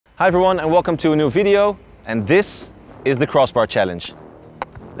Hi everyone and welcome to a new video, and this is the Crossbar Challenge.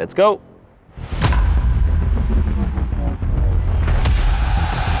 Let's go!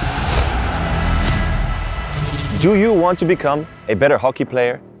 Do you want to become a better hockey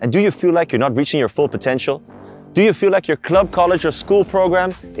player? And do you feel like you're not reaching your full potential? Do you feel like your club, college or school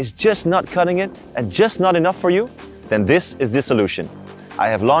program is just not cutting it and just not enough for you? Then this is the solution. I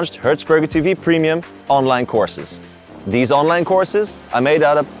have launched HertzbergerTV Premium online courses. These online courses are made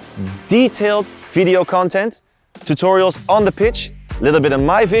out of detailed video content, tutorials on the pitch, a little bit of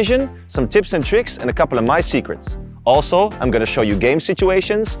my vision, some tips and tricks, and a couple of my secrets. Also, I'm going to show you game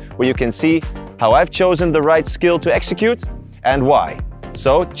situations where you can see how I've chosen the right skill to execute and why.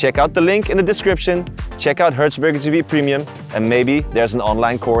 So check out the link in the description, check out HertzbergerTV Premium, and maybe there's an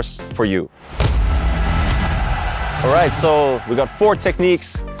online course for you. All right, so we got 4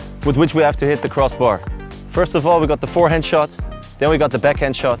 techniques with which we have to hit the crossbar. First of all, we got the forehand shot, then we got the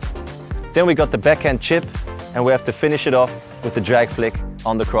backhand shot, then we got the backhand chip, and we have to finish it off with the drag flick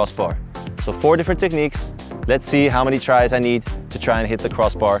on the crossbar. So 4 different techniques. Let's see how many tries I need to try and hit the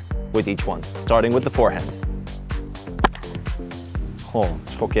crossbar with each one. Starting with the forehand. Oh,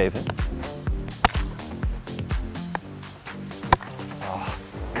 schok je even. Oh,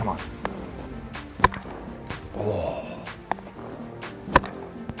 come on. Oh.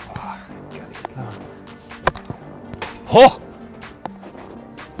 Oh!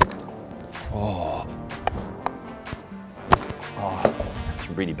 Oh. Oh, that's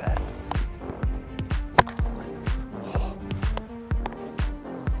really bad.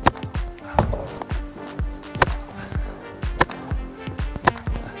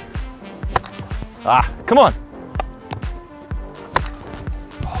 Ah, come on!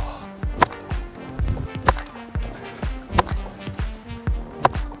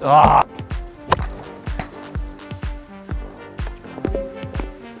 Ah!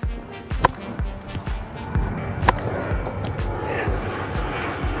 Yes!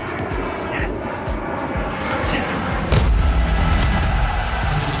 Yes! Yes!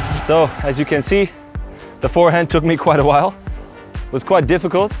 So, as you can see, the forehand took me quite a while. It was quite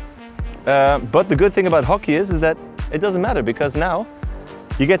difficult. But the good thing about hockey is that it doesn't matter, because now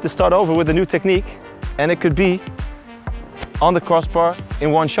you get to start over with a new technique and it could be on the crossbar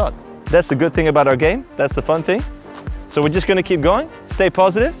in one shot. That's the good thing about our game. That's the fun thing. So we're just going to keep going, stay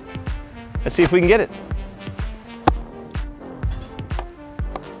positive, and see if we can get it.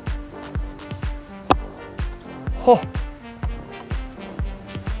 Oh.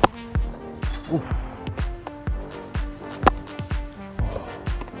 Oof.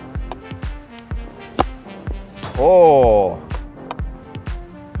 Oh!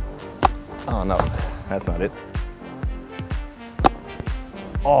 Oh no, that's not it.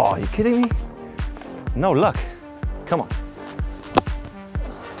 Oh, are you kidding me? No luck. Come on.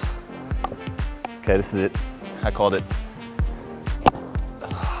 Okay, this is it. I called it.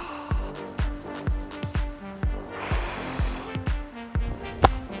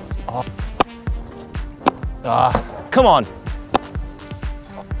 Oh. Ah, come on.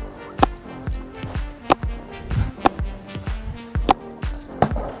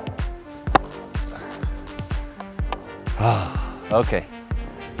 Okay.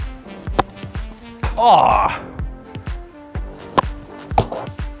 Oh!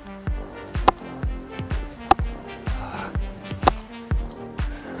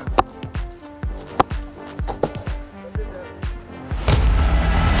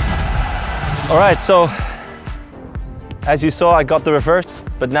 All right, so as you saw, I got the reverse,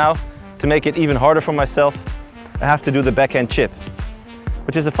 but now to make it even harder for myself, I have to do the backhand chip,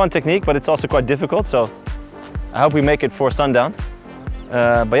 which is a fun technique, but it's also quite difficult, so I hope we make it for sundown.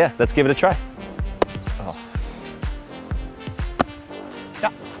 But yeah, let's give it a try. Oh.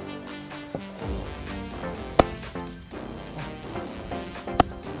 Yeah.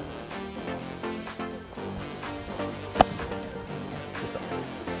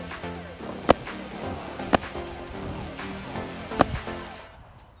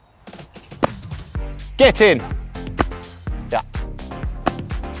 Get in. Yeah.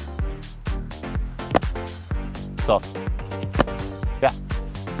 Soft. Yeah.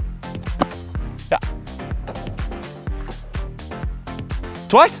 Yeah.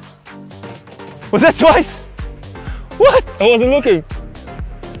 Twice? Was that twice? What? I wasn't looking.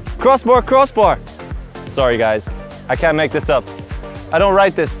 Crossbar, crossbar. Sorry guys, I can't make this up. I don't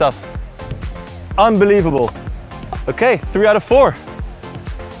write this stuff. Unbelievable. Okay, 3 out of 4.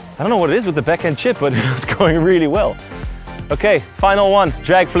 I don't know what it is with the backhand chip, but it was going really well. Okay, final one,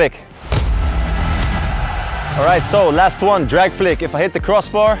 drag flick. All right, so last one, drag flick. If I hit the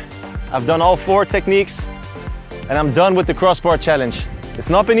crossbar, I've done all 4 techniques and I'm done with the crossbar challenge. It's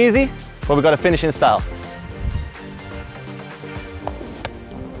not been easy, but we got to finish in style.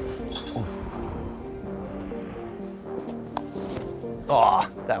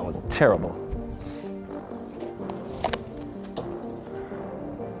 Oh, that was terrible.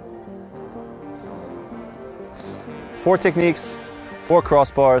 Four techniques, 4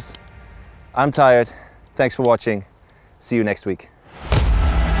 crossbars. I'm tired. Thanks for watching. See you next week.